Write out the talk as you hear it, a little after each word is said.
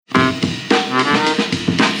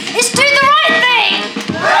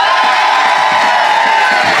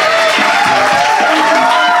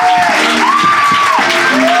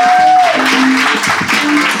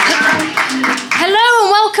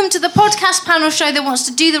panel show that wants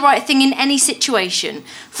to do the right thing in any situation.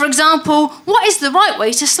 For example, what is the right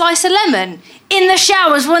way to slice a lemon? In the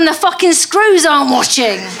showers when the fucking screws aren't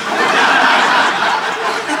washing.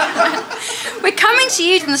 We're coming to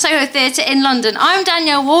you from the Soho Theatre in London. I'm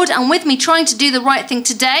Danielle Ward, and with me trying to do the right thing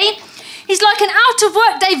today, he's like an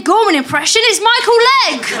out-of-work Dave Gorman impression, it's Michael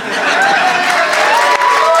Legg.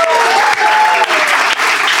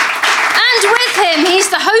 And with him,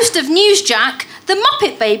 he's the host of Newsjack, the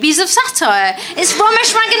Muppet Babies of satire. It's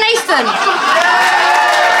Romesh Ranganathan.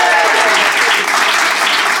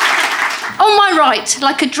 On my right,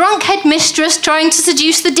 like a drunk headmistress trying to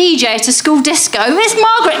seduce the DJ at a school disco, it's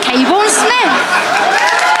Margaret Caborn-Smith.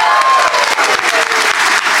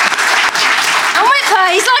 And with her,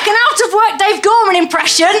 he's like an out-of-work Dave Gorman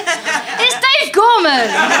impression. It's Dave Gorman.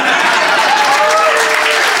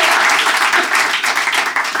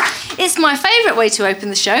 It's my favourite way to open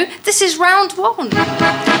the show. This is round one. The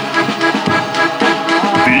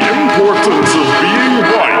importance of being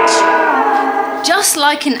right. Just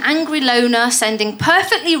like an angry loner sending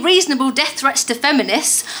perfectly reasonable death threats to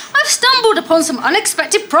feminists, I've stumbled upon some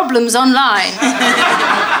unexpected problems online.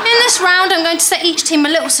 In this round, I'm going to set each team a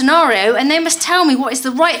little scenario, and they must tell me what is the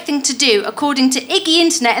right thing to do according to Iggy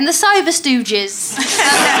Internet and the Cyber Stooges.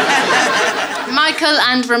 Michael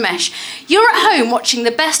and Romesh, you're at home watching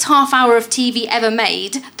the best half hour of TV ever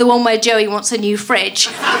made, the one where Joey wants a new fridge.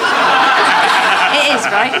 It is,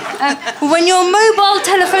 right? When your mobile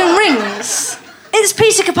telephone rings, it's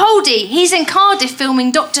Peter Capaldi. He's in Cardiff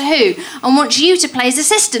filming Doctor Who and wants you to play his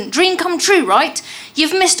assistant. Dream come true, right?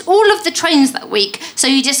 You've missed all of the trains that week, so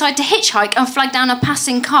you decide to hitchhike and flag down a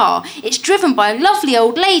passing car. It's driven by a lovely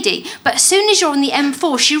old lady, but as soon as you're on the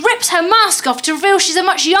M4, she rips her mask off to reveal she's a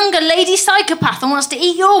much younger lady psychopath and wants to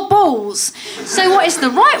eat your balls. So what is the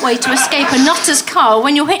right way to escape a nutter's car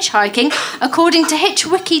when you're hitchhiking, according to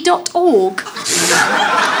hitchwiki.org?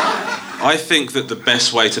 I think that the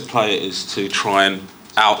best way to play it is to try and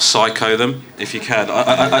out-psycho them, if you can.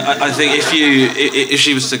 I think if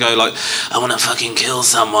she was to go like, I want to fucking kill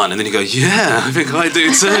someone, and then you go, yeah, I think I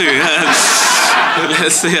do too. Yeah.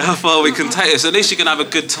 Let's see how far we can take this. At least you can have a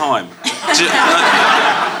good time.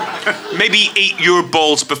 Maybe eat your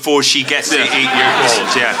balls before she gets to eat your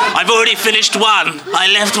balls, yeah. I've already finished one. I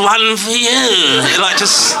left one for you. Like,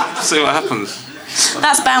 just see what happens.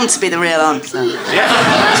 That's bound to be the real answer.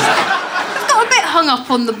 Yeah. A bit hung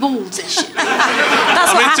up on the balls issue. To be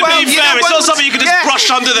fair, it's not something you can just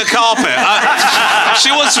brush under the carpet.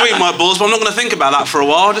 She wants to eat my balls, but I'm not going to think about that for a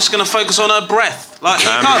while. I'm just going to focus on her breath. Like,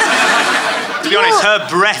 to be honest, her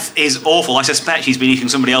breath is awful. I suspect she's been eating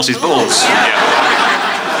somebody else's balls. Yeah.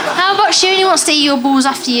 How about she only wants to eat your balls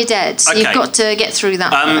after you're dead, so you've got to get through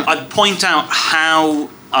that. I'd point out how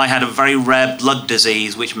I had a very rare blood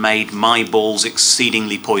disease which made my balls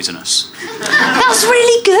exceedingly poisonous. That's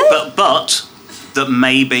really good. But that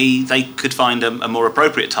maybe they could find a more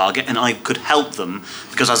appropriate target and I could help them,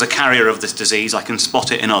 because as a carrier of this disease I can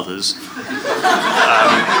spot it in others.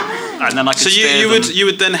 And then I could you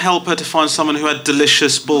would then help her to find someone who had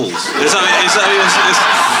delicious balls. Is that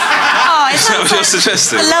what you're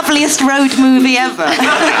suggesting? The loveliest road movie ever.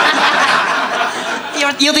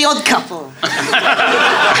 You're the odd couple.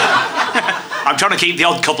 I'm trying to keep the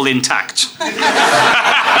odd couple intact.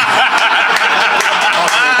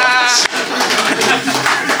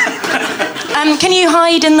 Can you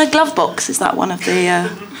hide in the glove box? Is that one of the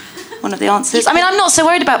answers? I mean, I'm not so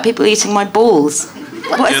worried about people eating my balls.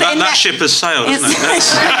 What, that ship has sailed, isn't it?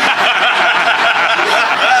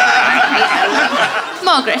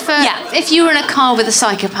 Margaret, if you were in a car with a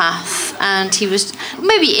psychopath and he was...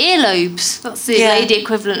 Maybe earlobes. That's the lady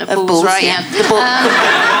equivalent of balls, right? Yeah. The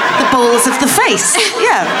balls of the face.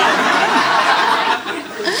 Yeah.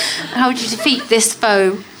 How would you defeat this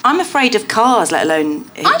foe? I'm afraid of cars, let alone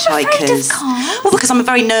hitchhikers. I'm afraid of cars? Well, because I'm a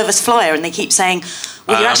very nervous flyer and they keep saying,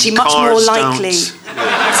 well, you're actually much more likely to...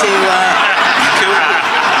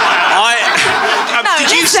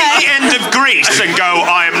 Did you see the end of Grease and go,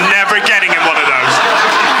 I am never getting in one of those?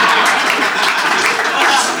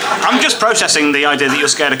 I'm just processing the idea that you're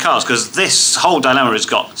scared of cars, because this whole dilemma has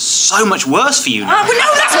got so much worse for you now. Oh,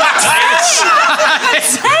 no, that's what I'm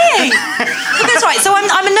saying. That's right. So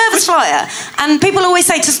I'm a nervous flyer, and people always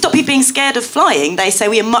say to stop you being scared of flying, they say,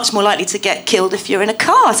 well, you're much more likely to get killed if you're in a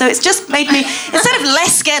car. So it's just made me, instead of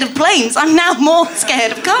less scared of planes, I'm now more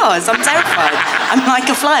scared of cars. I'm terrified. I'm like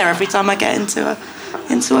a flyer every time I get into a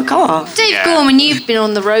car. Dave Gorman, you've been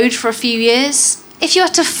on the road for a few years. If you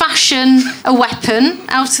had to fashion a weapon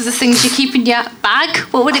out of the things you keep in your bag,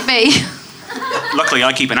 what would it be? Luckily,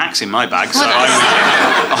 I keep an axe in my bag, so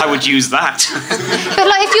I would use that. But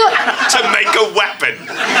like, if you're... To make a weapon.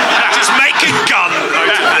 Just make a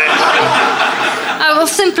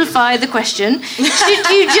simplify the question, should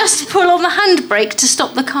you just pull on the handbrake to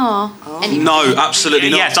stop the car? No, absolutely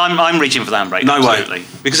not. Yes, I'm reaching for the handbrake. No absolutely. way.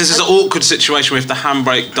 Because this is an awkward situation where if the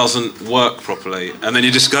handbrake doesn't work properly, and then you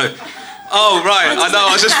just go, oh, right, I know,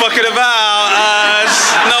 I was just fucking about.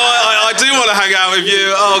 No, I do want to hang out with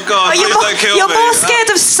you. Oh, God, please don't kill me. You're more scared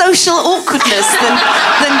of social awkwardness than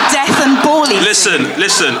death and balling. Listen,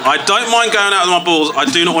 I don't mind going out with my balls. I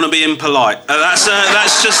do not want to be impolite. That's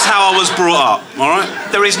just how I was brought up, all right?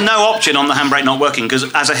 There is no option on the handbrake not working, because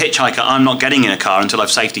as a hitchhiker, I'm not getting in a car until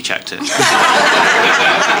I've safety checked it.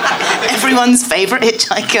 Everyone's favourite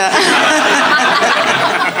hitchhiker.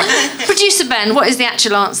 Producer Ben, what is the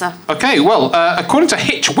actual answer? Okay, well, according to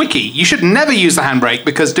Hitch Wiki, you should never use the handbrake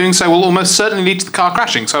because doing so will almost certainly lead to the car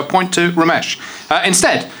crashing, so a point to Romesh.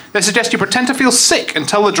 Instead, they suggest you pretend to feel sick and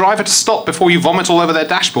tell the driver to stop before you vomit all over their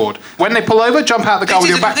dashboard. When they pull over, jump out the car with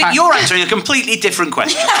your backpack. You're answering a completely different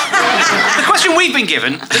question. The question we've been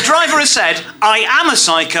given, the driver has said, I am a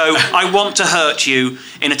psycho, I want to hurt you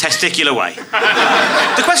in a testicular way.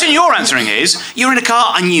 The question you're answering is, you're in a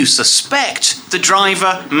car and you suspect the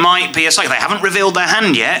driver might be a psycho. They haven't revealed their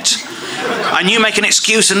hand yet, and you make an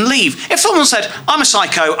excuse and leave. If someone said, I'm a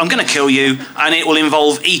psycho, I'm going to kill you, and it will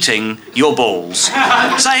involve eating your balls,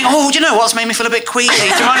 saying, oh, do you know what's made me feel a bit queasy? Do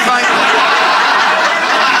you mind if I...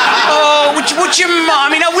 Oh, would you mind? I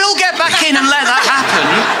mean, I will get back in and let that happen.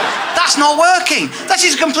 That's not working. That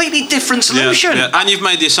is a completely different solution. Yeah. And you've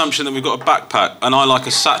made the assumption that we've got a backpack, and I like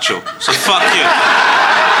a satchel, so fuck you.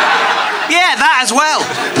 Yeah, that as well.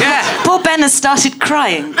 Yeah. Poor Ben has started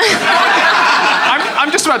crying. I'm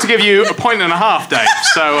just about to give you a point and a half, Dave.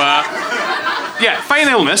 So, yeah, feign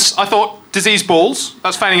illness. I thought diseased balls.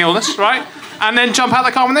 That's feigning illness, right? And then jump out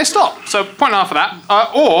the car when they stop. So, point and a half for that.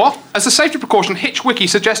 Or, as a safety precaution, Hitch Wiki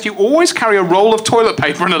suggests you always carry a roll of toilet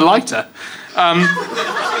paper and a lighter.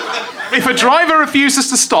 If a driver refuses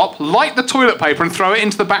to stop, light the toilet paper and throw it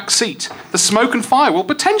into the back seat. The smoke and fire will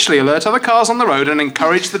potentially alert other cars on the road and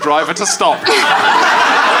encourage the driver to stop.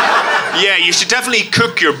 Yeah, you should definitely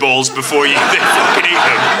cook your balls before you fucking eat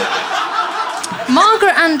them.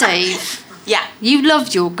 Margaret and Dave. Yeah. You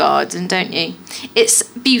love your garden, don't you? It's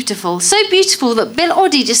beautiful. So beautiful that Bill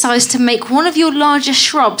Oddie decides to make one of your larger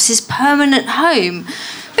shrubs his permanent home.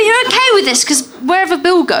 But you're okay with this because wherever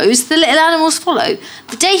Bill goes, the little animals follow.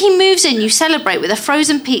 The day he moves in, you celebrate with a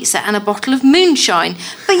frozen pizza and a bottle of moonshine.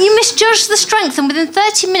 But you misjudge the strength, and within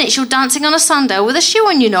 30 minutes you're dancing on a sundial with a shoe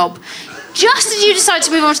on your knob. Just as you decide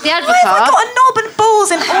to move on to the Advocar... Why have I got a knob and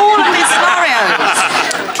balls in all of these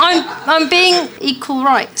scenarios? I'm being equal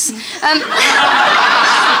rights.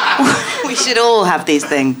 We should all have these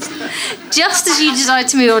things. Just as you decide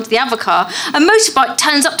to move on to the Advocar, a motorbike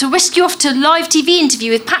turns up to whisk you off to a live TV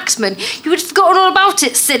interview with Paxman. You would have forgotten all about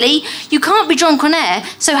it, silly. You can't be drunk on air,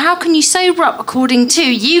 so how can you sober up according to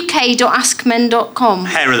uk.askmen.com?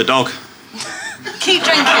 Hair of the dog. Keep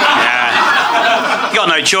drinking. Yeah. You got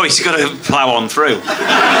no choice. You got to plough on through.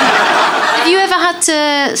 Have you ever had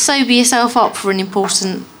to sober yourself up for an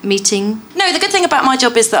important meeting? No, the good thing about my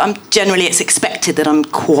job is that it's expected that I'm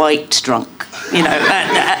quite drunk,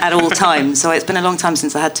 at all times. So it's been a long time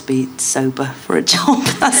since I had to be sober for a job.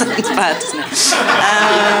 That sounds bad, doesn't it?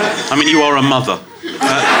 I mean, you are a mother.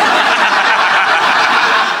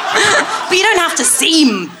 But you don't have to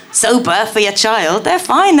seem sober for your child. They're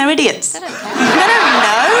fine. They're idiots. They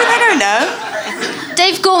don't know.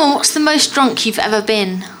 Dave Gorman, what's the most drunk you've ever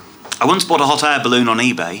been? I once bought a hot air balloon on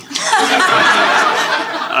eBay.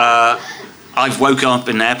 I've woken up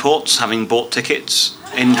in airports having bought tickets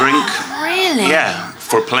in drink. Really? Yeah.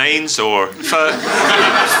 For planes or... For...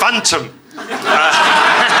 Phantom.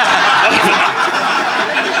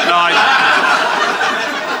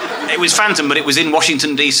 It was Phantom, but it was in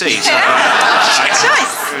Washington, D.C. So,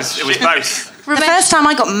 Nice. it was both. The first time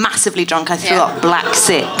I got massively drunk, I threw up black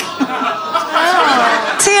sick.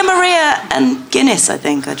 Tia Maria and Guinness, I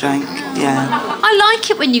think I drank. Yeah. I like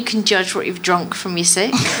it when you can judge what you've drunk from your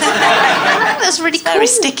sick. That's really cool. Very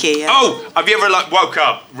sticky, yeah. Oh, have you ever woke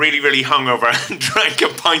up really, really hungover and drank a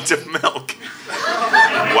pint of milk?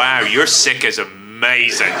 Wow, your sick is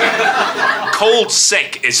amazing. Cold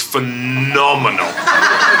sick is phenomenal.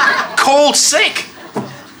 Cold sick?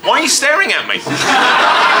 Why are you staring at me?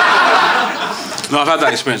 No, I've had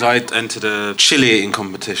that experience. I entered a chili eating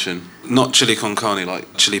competition. Not chili con carne,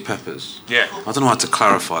 like chili peppers. Yeah. I don't know how to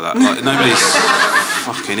clarify that. Like, nobody's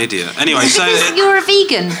fucking idiot. Anyway, so... You're a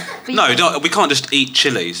vegan. No, we can't just eat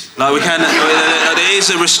chilies. Like, we can... It is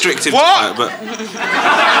a restrictive What? diet,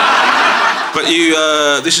 but you...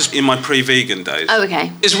 this is in my pre-vegan days. Oh,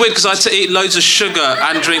 okay. It's weird because I had to eat loads of sugar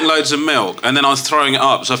and drink loads of milk, and then I was throwing it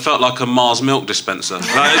up, so I felt like a Mars milk dispenser.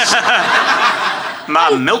 Like,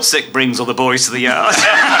 Mum, Milksick brings all the boys to the yard.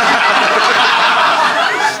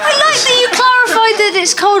 I like that you clarified that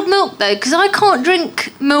it's cold milk, though, because I can't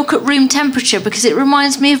drink milk at room temperature because it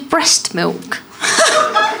reminds me of breast milk.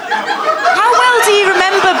 How well do you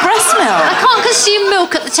remember breast milk? I can't consume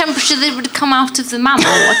milk at the temperature that would come out of the mammal.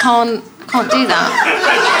 I can't do that.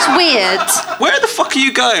 It's weird. Where the fuck are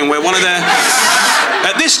you going? Where one of their...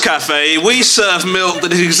 At this cafe, we serve milk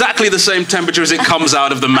that is exactly the same temperature as it comes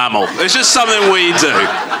out of the mammal. It's just something we do.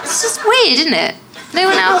 It's just weird, isn't it? No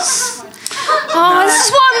one else... Oh, this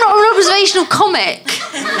is why I'm not an observational comic.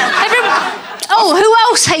 Who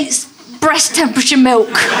else hates breast temperature milk?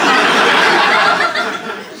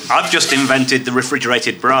 I've just invented the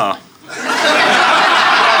refrigerated bra.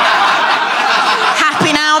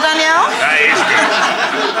 Happy now, Danielle?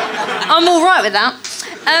 I'm all right with that.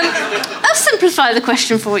 I'll simplify the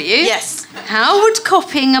question for you. Yes. How would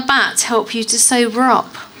copying a bat help you to sober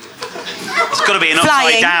up? It's got to be an Flying.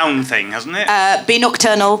 upside-down thing, hasn't it? Be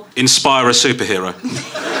nocturnal. Inspire a superhero.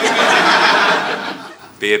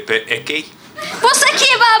 Be a bit icky. What's icky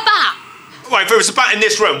about a bat? Well, if there was a bat in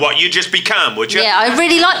this room, what, you'd just be calm, would you? Yeah, I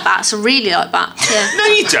really like bats. I really like bats. Yeah. No,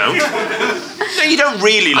 you don't. No, you don't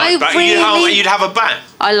really like bats. You'd have a bat.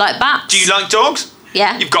 I like bats. Do you like dogs?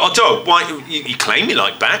 Yeah. You've got a dog. Why? You claim you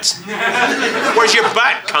like bats. Where's your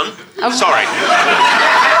bat, cunt? Oh. Sorry.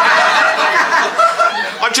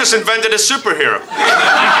 I've just invented a superhero.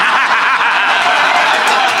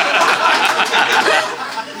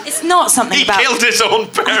 It's not something He about... killed his own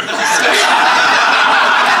parents.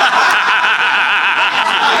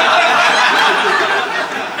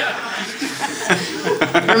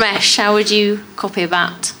 Ramesh, how would you copy a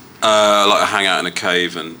bat? Like hang out in a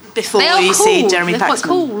cave and... Before They are you cool. see Jeremy They're quite Paxman.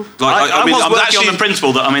 cool. Like, I was I'm working actually... on the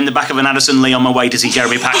principle that I'm in the back of an Addison Lee on my way to see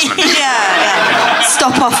Jeremy Paxman. Yeah.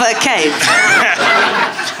 Stop off at a cave.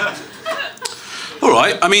 All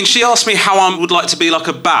right. I mean, she asked me how I would like to be like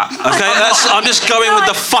a bat. Okay, I'm just going with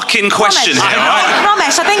the fucking question here. All right?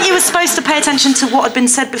 Ramesh, I think you were supposed to pay attention to what had been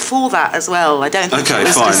said before that as well. I don't think Okay, it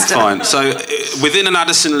was fine, just fine. So, within an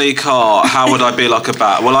Addison Lee car, how would I be like a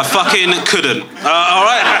bat? Well, I fucking couldn't. All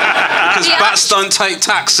right? Because Yeah. bats don't take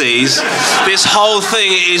taxis. This whole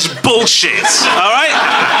thing is bullshit. All right?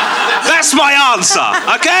 That's my answer.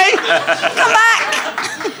 Okay? Come back!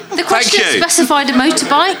 The question you. specified a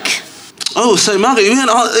motorbike. Oh, so Margaret, you're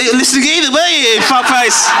not listening either, were you,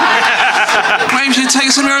 fuckface? Maybe you should take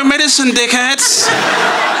some of your own medicine, dickheads.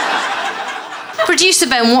 Producer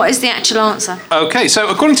Ben, what is the actual answer? Okay, so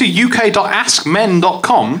according to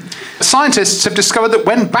uk.askmen.com, scientists have discovered that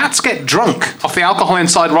when bats get drunk off the alcohol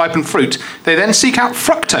inside ripened fruit, they then seek out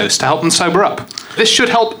fructose to help them sober up. This should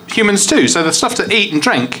help humans too, so the stuff to eat and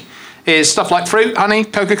drink is stuff like fruit, honey,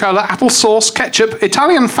 Coca-Cola, apple sauce, ketchup,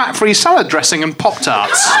 Italian fat-free salad dressing and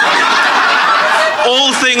Pop-Tarts.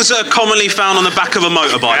 All things that are commonly found on the back of a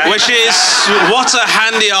motorbike, which is, what a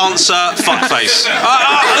handy answer, fuckface.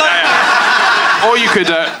 Or you could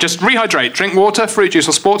just rehydrate, drink water, fruit juice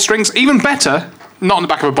or sports drinks. Even better, not on the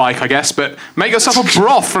back of a bike, I guess, but make yourself a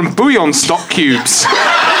broth from bouillon stock cubes.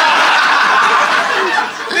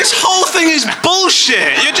 This whole thing is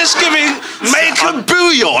bullshit. You're just giving make a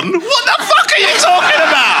bouillon. What the fuck are you talking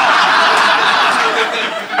about?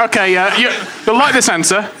 Okay, you'll like this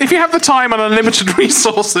answer. If you have the time and unlimited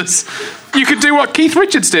resources, you could do what Keith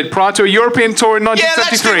Richards did prior to a European tour in Yeah, let's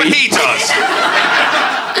do 1973. what he does.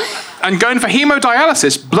 And going for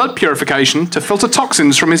hemodialysis, blood purification, to filter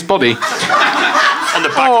toxins from his body. On the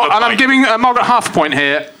back of a And I'm bike. giving Margaret half a point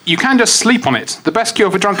here. You can just sleep on it. The best cure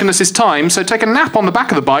for drunkenness is time, so take a nap on the back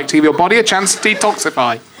of the bike to give your body a chance to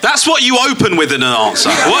detoxify. That's what you open with in an answer.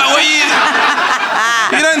 What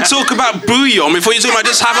you don't talk about bouillon before you talk about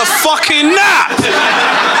just have a fucking nap.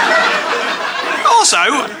 Also,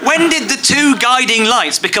 when did the two guiding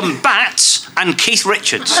lights become bats and Keith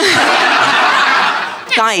Richards?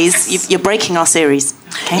 Guys, you're breaking our series.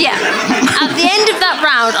 Okay? Yeah. At the end of that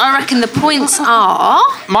round, I reckon the points are...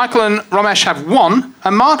 Michael and Romesh have 1,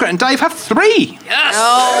 and Margaret and Dave have 3. Yes.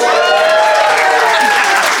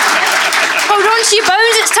 Hold on to your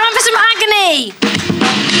bones, it's time for some agony!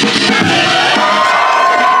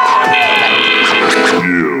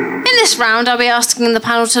 In this round, I'll be asking the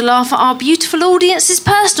panel to laugh at our beautiful audience's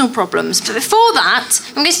personal problems. But before that,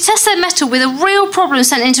 I'm going to test their mettle with a real problem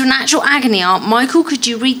sent into an actual agony aunt. Michael, could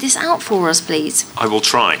you read this out for us, please? I will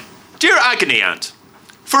try. Dear Agony Aunt,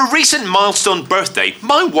 for a recent milestone birthday,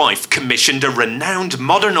 my wife commissioned a renowned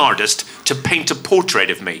modern artist to paint a portrait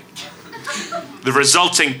of me. The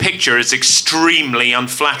resulting picture is extremely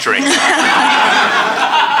unflattering.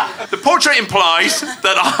 The portrait implies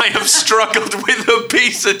that I have struggled with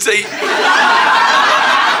obesity.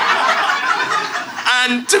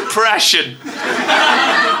 and depression.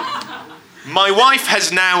 My wife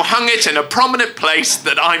has now hung it in a prominent place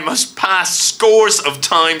that I must pass scores of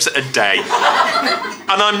times a day.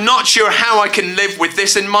 And I'm not sure how I can live with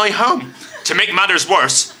this in my home. To make matters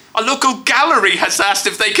worse, a local gallery has asked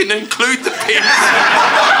if they can include the piece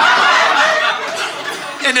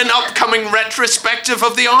in an upcoming retrospective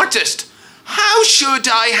of the artist. How should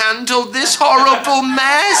I handle this horrible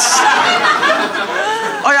mess?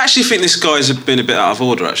 I actually think this guy's been a bit out of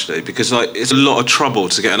order, actually, because like it's a lot of trouble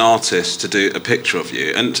to get an artist to do a picture of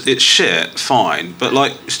you, and it's shit, fine, but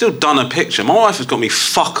like you've still done a picture. My wife has got me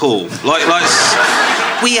fuck all. Like.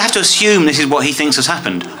 We have to assume this is what he thinks has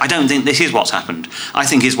happened. I don't think this is what's happened. I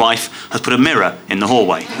think his wife has put a mirror in the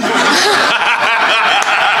hallway.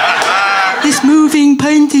 This moving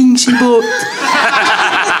painting she bought.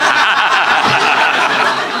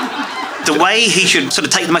 The way he should sort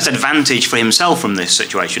of take the most advantage for himself from this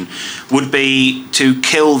situation would be to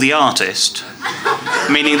kill the artist,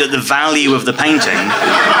 meaning that the value of the painting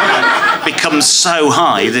becomes so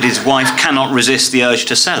high that his wife cannot resist the urge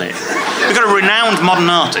to sell it. We've got a renowned modern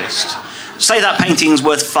artist. Say that painting's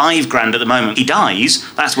worth $5,000 at the moment. He dies,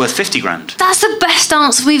 that's worth $50,000. That's the best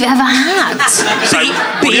answer we've ever had.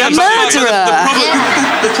 Be a murderer.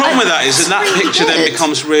 The problem with that is that picture then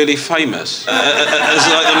becomes really famous as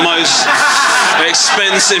like the most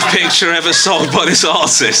expensive picture ever sold by this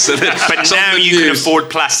artist. But now you can afford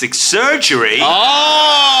plastic surgery.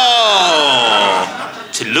 Oh!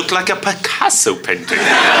 To look like a Picasso painting.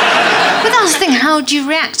 But that's the thing, how do you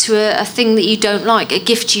react to a thing that you don't like, a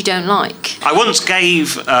gift you don't like? I once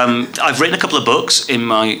gave... I've written a couple of books in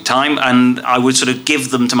my time, and I would sort of give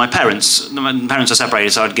them to my parents. My parents are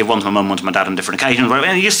separated, so I'd give one to my mum, one to my dad on different occasions.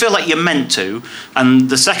 And you just feel like you're meant to. And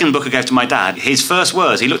the second book I gave to my dad, his first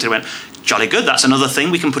words, he looked at it and went, "Jolly good, that's another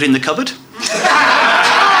thing we can put in the cupboard."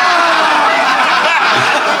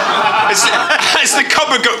 Has the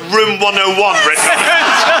cupboard got room 101 written on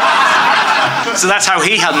it? So that's how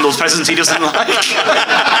he handles presents he doesn't like.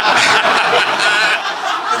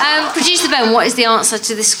 Producer Ben, what is the answer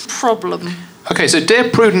to this problem? Okay, so Dear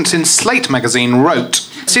Prudence in Slate magazine wrote,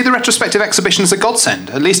 "See the retrospective exhibition as a godsend.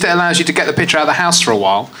 At least it allows you to get the picture out of the house for a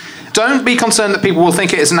while. Don't be concerned that people will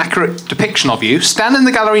think it is an accurate depiction of you. Stand in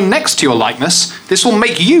the gallery next to your likeness. This will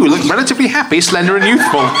make you look relatively happy, slender and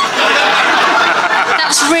youthful."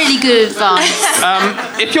 That's really good advice.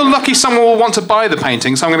 If you're lucky, someone will want to buy the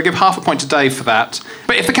painting, so I'm going to give half a point to Dave for that.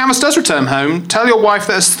 But if the canvas does return home, tell your wife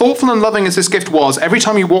that as thoughtful and loving as this gift was, every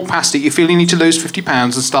time you walk past it, you feel you need to lose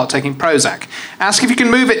 £50 and start taking Prozac. Ask if you can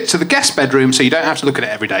move it to the guest bedroom so you don't have to look at it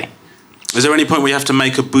every day. Is there any point where you have to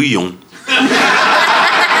make a bouillon?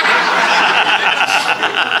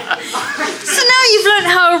 So now you've learned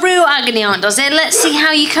how a real agony aunt does it. Let's see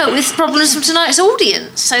how you cope with problems from tonight's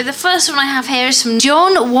audience. So the first one I have here is from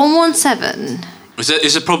John 117.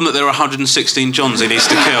 Is the problem that there are 116 Johns he needs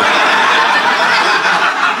to kill?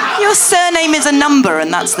 Your surname is a number,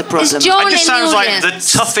 and that's the problem. Is John It just in sounds the like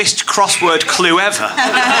audience? the toughest crossword clue ever.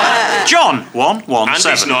 John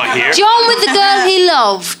 117. Andy's not here. John with the girl he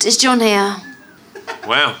loved. Is John here?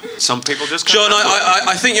 Well, some people just can't. John,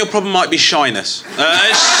 I think your problem might be shyness.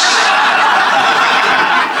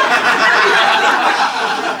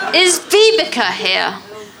 Is Vibeke here?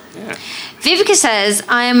 Yeah. Vibeke says,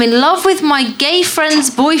 "I am in love with my gay friend's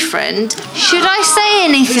boyfriend. Should I say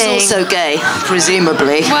anything?" He's also gay,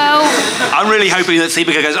 presumably. Well, I'm really hoping that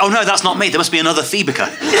Thebeke goes, "Oh no, that's not me. There must be another Thebeke."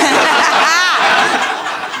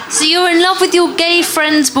 so you're in love with your gay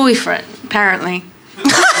friend's boyfriend? Apparently.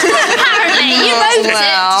 Apparently, you wrote it.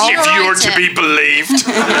 If you're to be believed.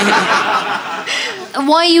 And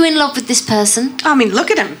why are you in love with this person? I mean, look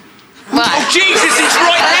at him. Well, Oh, Jesus, it's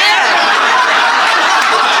right there!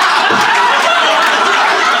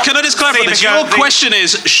 Can I just clarify this? Your question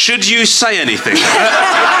is, should you say anything?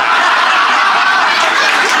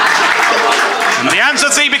 And the answer,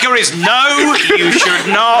 Thebeke, is no, you should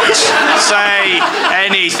not say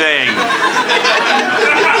anything.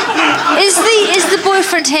 is the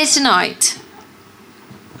boyfriend here tonight?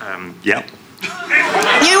 Yeah.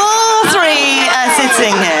 You all three are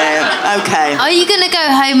sitting here. Okay. Are you going to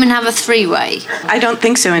go home and have a three-way? I don't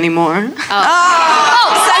think so anymore.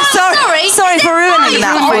 Sorry for ruining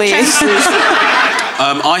that for you.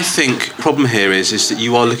 I think the problem here is that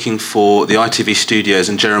you are looking for the ITV studios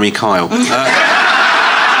and Jeremy Kyle. I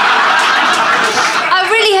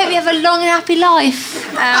really hope you have a long and happy life.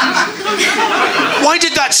 Why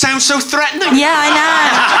did that sound so threatening? Yeah, I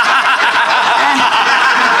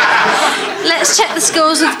Let's check the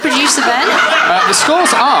scores with producer Ben. The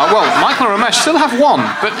scores are, well, Michael and Romesh still have one,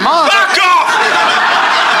 but Mark... Fuck off!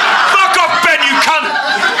 Fuck off, Ben, you cunt!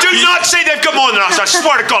 Do not say they've got come on, lads. I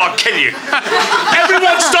swear to God, I'll kill you.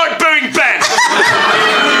 Everyone start booing Ben.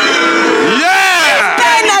 Yeah!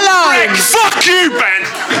 Ben alone! Rick, fuck you, Ben.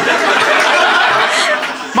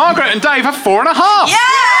 Margaret and Dave have 4.5. Yeah!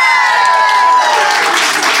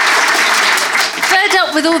 Fed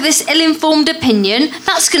up with all this ill-informed opinion,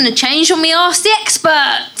 that's going to change when we ask the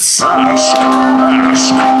experts.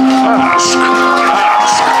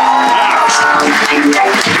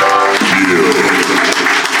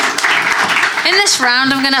 In this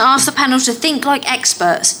round, I'm going to ask the panel to think like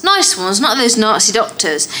experts. Nice ones, not those Nazi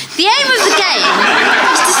doctors. The aim of the game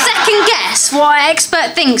is to second guess what our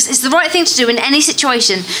expert thinks is the right thing to do in any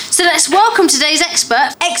situation. So let's welcome today's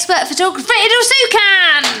expert photographer, Idil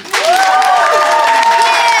Sukan!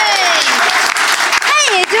 Yay!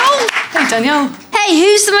 Hey, Idil! Hey, Danielle. Hey,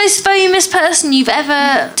 who's the most famous person you've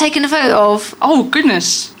ever taken a photo of? Oh,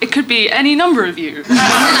 goodness. It could be any number of you.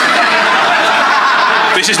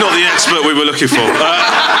 This is not the expert we were looking for.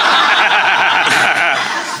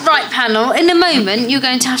 Right, panel, in a moment you're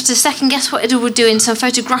going to have to second guess what Idil would do in some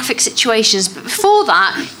photographic situations, but before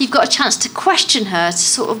that you've got a chance to question her to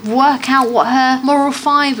sort of work out what her moral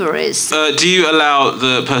fibre is. Do you allow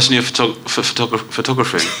the person you're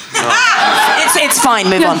photographing? It's fine,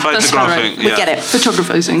 move on. That's all right. Photographing, We get it.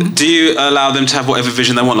 Photographizing. Do you allow them to have whatever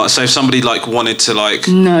vision they want? Like, say if somebody like wanted to like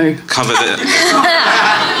No. cover the...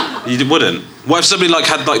 You wouldn't? What if somebody like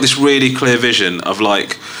had like this really clear vision of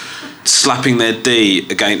like slapping their D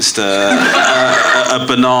against a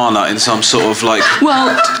banana in some sort of like... Well...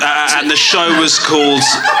 and the show was called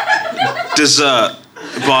Dessert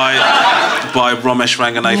by Romesh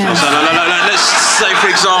Ranganathan. Yeah. So, no, let's say, for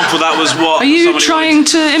example, that was what... Are you somebody trying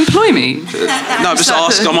to employ me? No,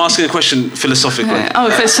 I'm asking a question philosophically. Oh,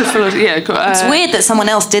 if it's a philosophy, yeah. It's weird that someone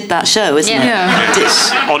else did that show, isn't it?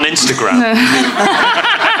 Yeah. On Instagram.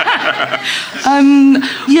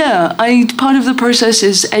 Part of the process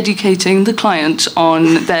is educating the client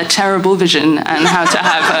on their terrible vision and how to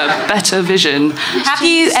have a better vision. Have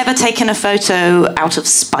you ever taken a photo out of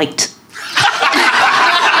spite?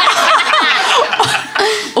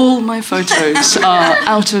 All my photos are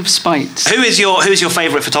out of spite. Who is your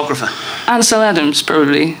favourite photographer? Ansel Adams,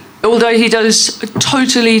 probably. Although he does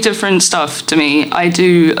totally different stuff to me, I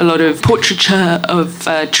do a lot of portraiture of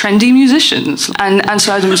trendy musicians. And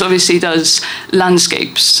Ansel Adams obviously does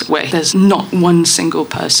landscapes where there's not one single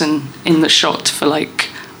person in the shot for like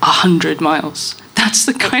 100 miles. That's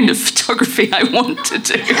the kind of photography I want to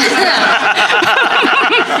do.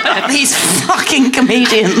 These fucking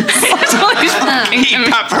comedians.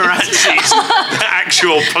 Paparazzi's the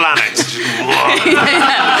actual planet.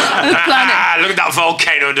 The planet. Look at that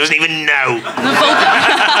volcano, doesn't even know.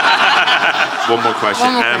 One more question.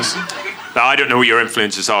 Now, I don't know what your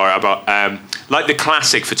influences are about, like the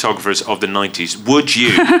classic photographers of the 90s, would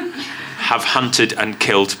you have hunted and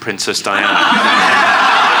killed Princess Diana?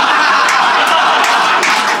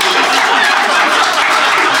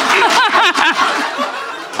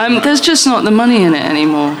 There's just not the money in it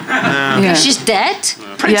anymore. Yeah. She's dead?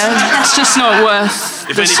 Yeah, it's just not worth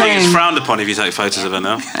If the anything, it's same. frowned upon if you take photos of her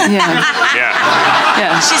now. Yeah, Yeah.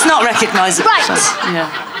 yeah. She's not recognisable. Right. Yeah.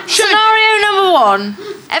 Scenario number one.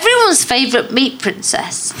 Everyone's favourite meat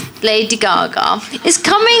princess, Lady Gaga, is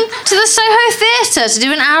coming to the Soho Theatre to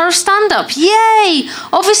do an hour of stand-up. Yay!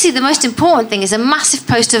 Obviously, the most important thing is a massive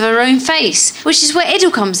poster of her own face, which is where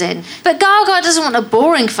Idil comes in. But Gaga doesn't want a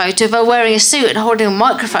boring photo of her wearing a suit and holding a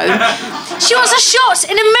microphone. She wants a shot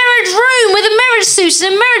in a mirrored room with a mirrored suit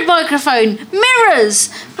and a mirrored microphone. Mirrors!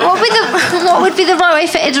 What would be the right way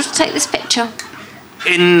for Idil to take this picture?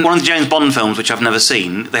 In one of the James Bond films, which I've never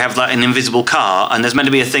seen, they have like an invisible car, and there's meant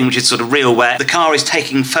to be a thing which is sort of real, where the car is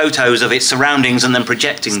taking photos of its surroundings and then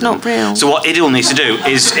projecting them. Not real. So what Idil needs to do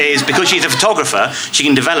is because she's a photographer, she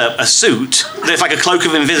can develop a suit that's like a cloak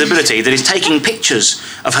of invisibility that is taking pictures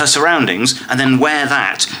of her surroundings, and then wear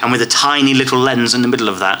that, and with a tiny little lens in the middle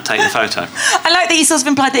of that, take the photo. I like that you sort of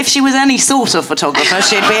implied that if she was any sort of photographer,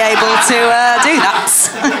 she'd be able to do that.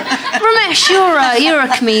 Ramesh, you're a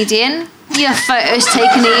comedian. You have photos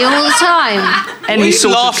taken of you all the time. What are you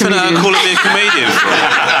laughing at her calling me a comedian for?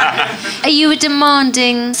 Are you a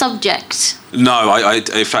demanding subject? No, I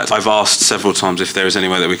in fact, I've asked several times if there is any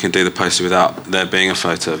way that we can do the poster without there being a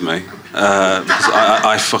photo of me. Because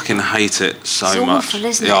I fucking hate it so It's much. awful,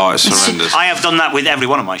 isn't it? Yeah, it's horrendous. I have done that with every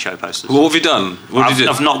one of my show posters. What have you done? What have you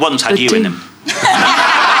I've done? not once had you in them.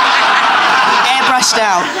 Airbrushed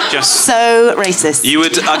out. Just So racist. You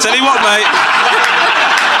would. I tell you what, mate.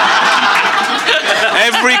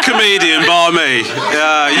 Every comedian bar me.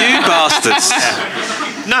 You bastards.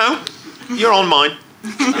 No, you're on mine.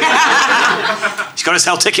 She's got to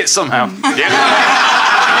sell tickets somehow. Yeah.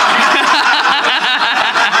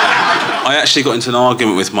 I actually got into an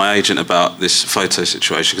argument with my agent about this photo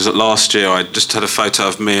situation because last year I just had a photo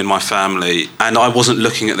of me and my family and I wasn't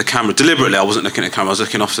looking at the camera. Deliberately, I wasn't looking at the camera. I was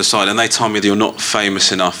looking off to the side and they told me that you're not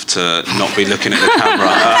famous enough to not be looking at the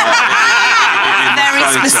camera. Very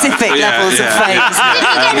specific levels of fame. Did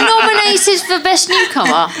you get nominated for Best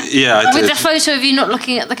Newcomer? Yeah, I did. With a photo of you not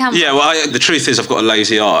looking at the camera? Yeah, well, the truth is I've got a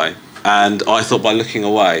lazy eye and I thought by looking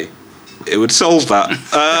away it would solve that.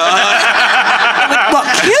 What,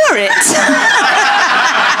 cure it?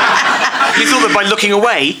 You thought that by looking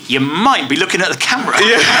away, you might be looking at the camera.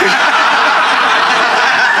 Yeah.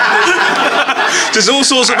 There's all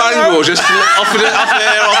sorts of angles, just up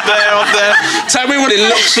there. Tell me what it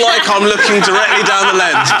looks like I'm looking directly down the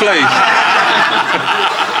lens, please.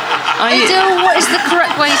 Adele, what is the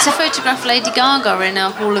correct way to photograph Lady Gaga in our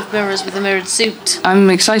Hall of Mirrors with a mirrored suit? I'm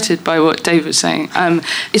excited by what Dave was saying.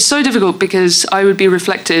 It's so difficult because I would be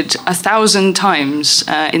reflected 1,000 times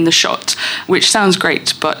in the shot, which sounds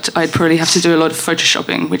great, but I'd probably have to do a lot of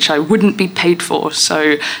photoshopping, which I wouldn't be paid for.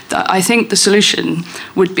 So I think the solution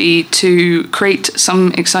would be to create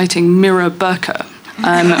some exciting mirror burqa,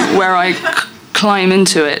 where I climb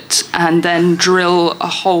into it and then drill a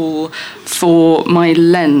hole for my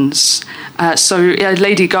lens. So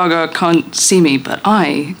Lady Gaga can't see me, but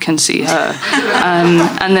I can see her.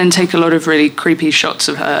 And then take a lot of really creepy shots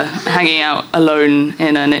of her hanging out alone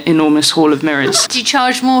in an enormous hall of mirrors. Do you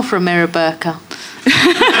charge more for a mirror burqa?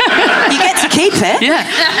 You get to keep it. Yeah.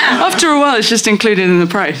 After a while, it's just included in the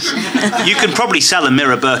price. You could probably sell a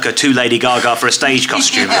mirror burqa to Lady Gaga for a stage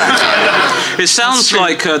costume. It sounds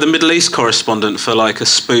like the Middle East correspondent for like a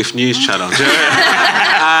spoof news channel.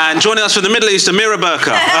 And joining us from the Middle East, a mirror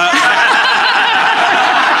burqa.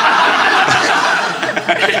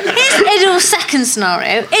 Here's Idle's second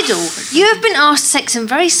scenario. Idle, you have been asked to take some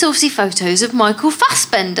very saucy photos of Michael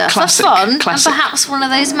Fassbender Classic, for fun classic. and perhaps one of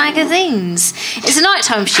those magazines. It's a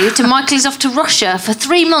nighttime shoot and Michael is off to Russia for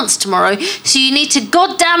 3 months tomorrow, so you need to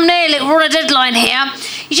goddamn nail it. We're on a deadline here.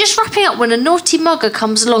 You're just wrapping up when a naughty mugger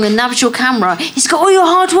comes along and nabs your camera. He's got all your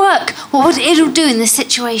hard work. What would Idle do in this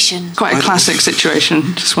situation? Quite a classic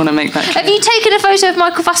situation. Just want to make that clear. Have you taken a photo of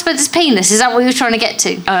Michael Fassbender's penis? Is that what you're trying to get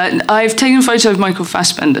to? I've taken a photo of Michael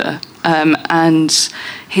Fassbender, and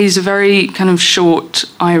he's a very kind of short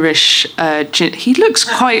Irish. He looks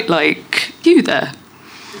quite like you there.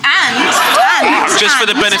 And Just for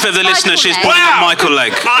the benefit of the listener, she's pointing at Michael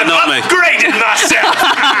Legg, not me. Upgraded myself.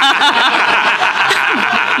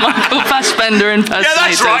 Michael Fassbender impersonators. Yeah,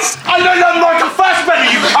 that's right. I love Michael Fassbender,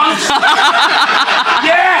 you cunt.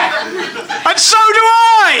 Yeah. And so do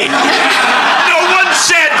I! No one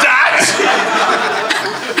said that.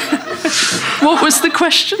 What was the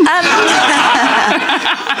question?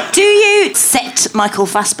 do you set Michael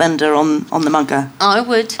Fassbender on the mugger? I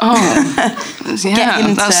would. Oh, Get yeah,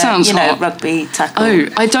 him that to, sounds hot. rugby tackle. Oh,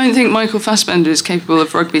 I don't think Michael Fassbender is capable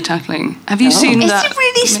of rugby tackling. Have you seen Is that? he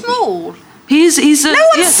really small? He's a... No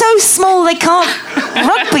one's so small they can't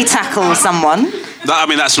rugby tackle someone.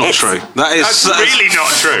 That's not true. That's really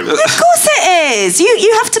not true. Of course it is.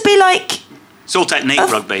 You have to be like... It's all technique,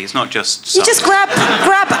 rugby. It's not just... You just grab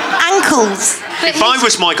ankles. If I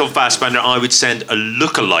was Michael Fassbender, I would send a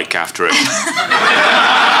lookalike after him.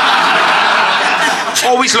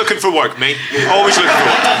 Always looking for work, mate. Always looking for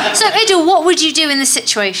work. So, Idle, what would you do in this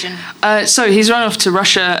situation? So he's run off to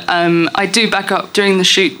Russia. I do back up during the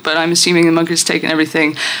shoot, but I'm assuming the mugger's taken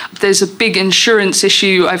everything. There's a big insurance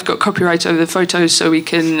issue. I've got copyright over the photos, so we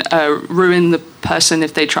can ruin the person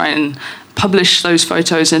if they try and publish those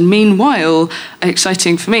photos. And meanwhile,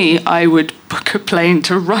 exciting for me, I would book a plane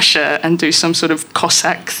to Russia and do some sort of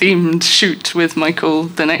Cossack-themed shoot with Michael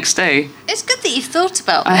the next day. It's good that you've thought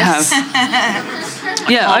about this. I have.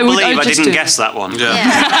 Yeah, I would. believe I just didn't do- guess that one. Yeah.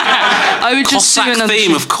 I would just do Cossack another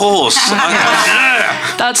theme, shoot. of course.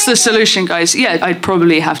 That's the solution, guys. Yeah, I'd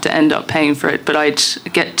probably have to end up paying for it, but I'd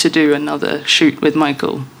get to do another shoot with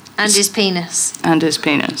Michael. And his penis. And his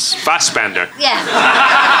penis. Fassbender. Yeah.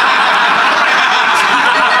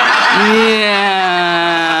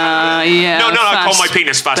 Yeah. No, I call my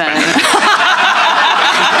penis Fassbender.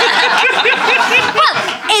 Well,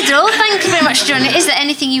 Idle, thank you very much for joining. Is there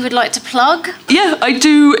anything you would like to plug? Yeah, I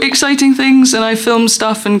do exciting things and I film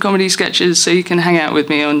stuff and comedy sketches, so you can hang out with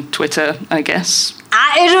me on Twitter, I guess.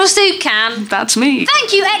 At Idle Sukan. That's me.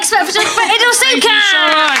 Thank you, expert photographer Idle Sukan. Thank you so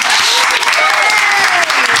much.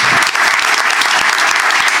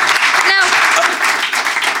 Now,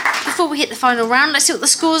 before we hit the final round, let's see what the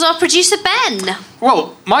scores are. Producer Ben.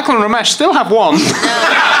 Well, Michael and Romesh still have one.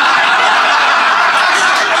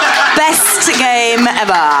 Best game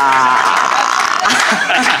ever.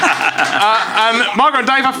 And Margaret and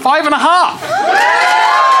Dave have 5.5.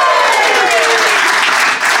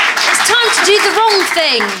 time to do the wrong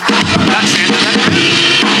thing. That's it.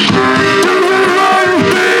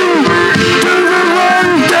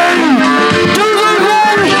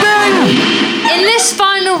 In this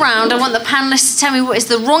final round, I want the panellists to tell me what is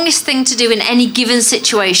the wrongest thing to do in any given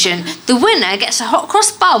situation. The winner gets a hot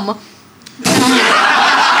cross bum. The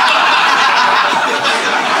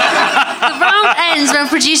round ends when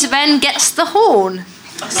producer Ben gets the horn.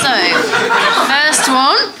 So, first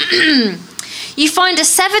one. You find a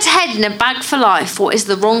severed head in a bag for life. What is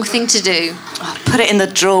the wrong thing to do? Put it in the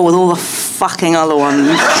drawer with all the fucking other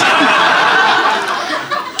ones.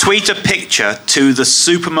 Tweet a picture to the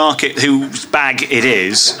supermarket whose bag it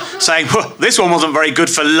is, saying, well, this one wasn't very good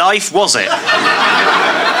for life, was it?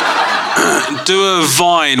 Do a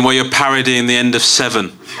Vine where you're parodying the end of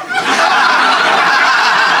Seven.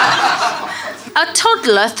 A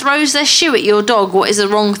toddler throws their shoe at your dog. What is the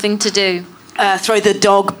wrong thing to do? Throw the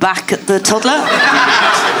dog back at the toddler.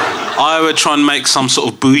 I would try and make some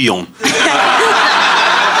sort of bouillon.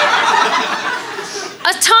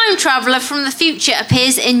 A time traveller from the future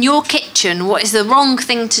appears in your kitchen. What is the wrong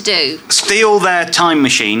thing to do? Steal their time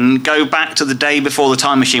machine, go back to the day before the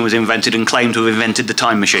time machine was invented and claim to have invented the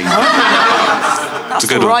time machine. That's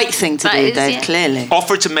the right thing to do, Dave, yeah. clearly.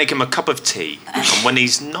 Offer to make him a cup of tea, and when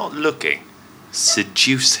he's not looking,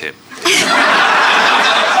 seduce him.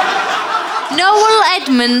 Noel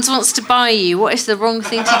Edmonds wants to buy you. What is the wrong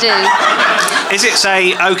thing to do? Is it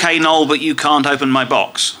say, OK, Noel, but you can't open my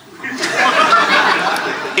box?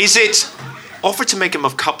 Is it offer to make him a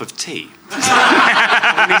cup of tea?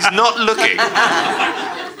 When he's not looking,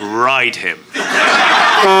 ride him.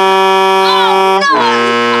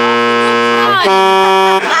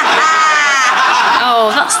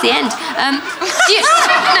 Oh, that's the end.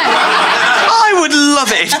 I would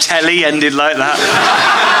love it if telly ended like that.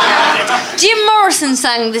 Jim Morrison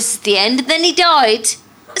sang "This is the end," and then he died,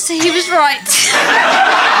 so he was right.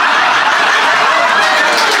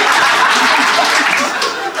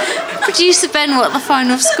 Producer Ben, what are the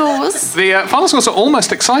final scores? The final scores are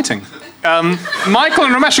almost exciting. Michael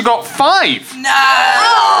and Romesh have got 5. No!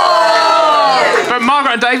 But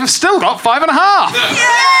Margaret and Dave have still got 5.5.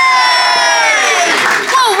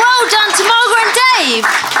 Well done to Margaret and Dave.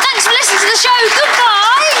 Thanks for listening to the show.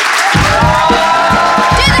 Goodbye.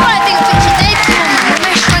 Do the Right Thing featured Dave Gorman,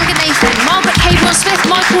 Romesh Ranganathan, Margaret Cameron-Smith,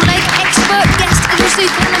 Michael Lake, expert guest Eagle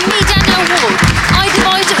Super, and me, Danielle Ward. I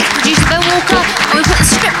devised it with producer Ben Walker, and we put the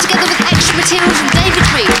script together with extra material from David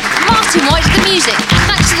Reed. Martin White did the music.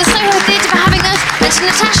 Thanks to the Soho Theatre for having us, and to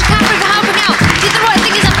Natasha Cameron for helping out. Do the Right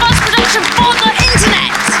Thing is a buzz production for the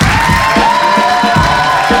internet.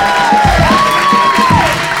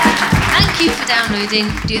 Thank you for downloading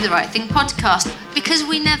Do the Right Thing podcast. Because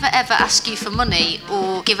we never ever ask you for money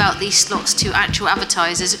or give out these slots to actual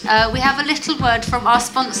advertisers, we have a little word from our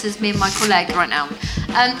sponsors, me and Michael Legg, right now.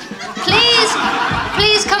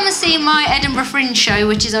 Please come and see my Edinburgh Fringe show,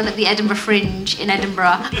 which is on at the Edinburgh Fringe in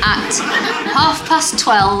Edinburgh at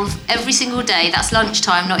 12:30 every single day. That's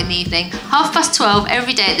lunchtime, not in the evening. 12:30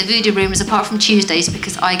 every day at the Voodoo Rooms, apart from Tuesdays,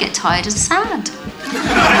 because I get tired and sad.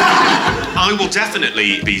 I will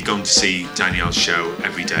definitely be going to see Danielle's show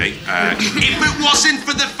every day. If it wasn't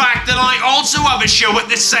for the fact that I also have a show at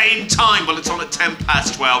the same time. Well, it's on at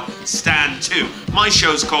 12:10, stand 2. My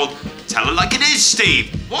show's called Tell It Like It Is, Steve.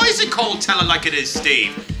 Why is it called Tell It Like It Is,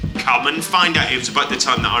 Steve? Come and find out. It was about the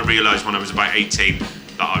time that I realised when I was about 18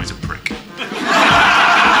 that I was a prick.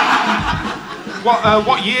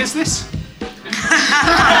 What year is this?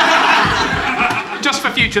 Just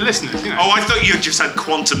for future listeners, you know. Oh, I thought you just had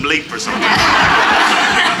Quantum Leap or something.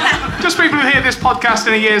 Just people who hear this podcast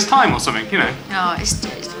in a year's time or something, you know. Oh, it's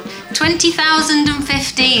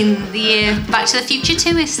 20,015, the year Back to the Future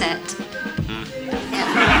 2 is set.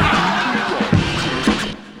 Yeah.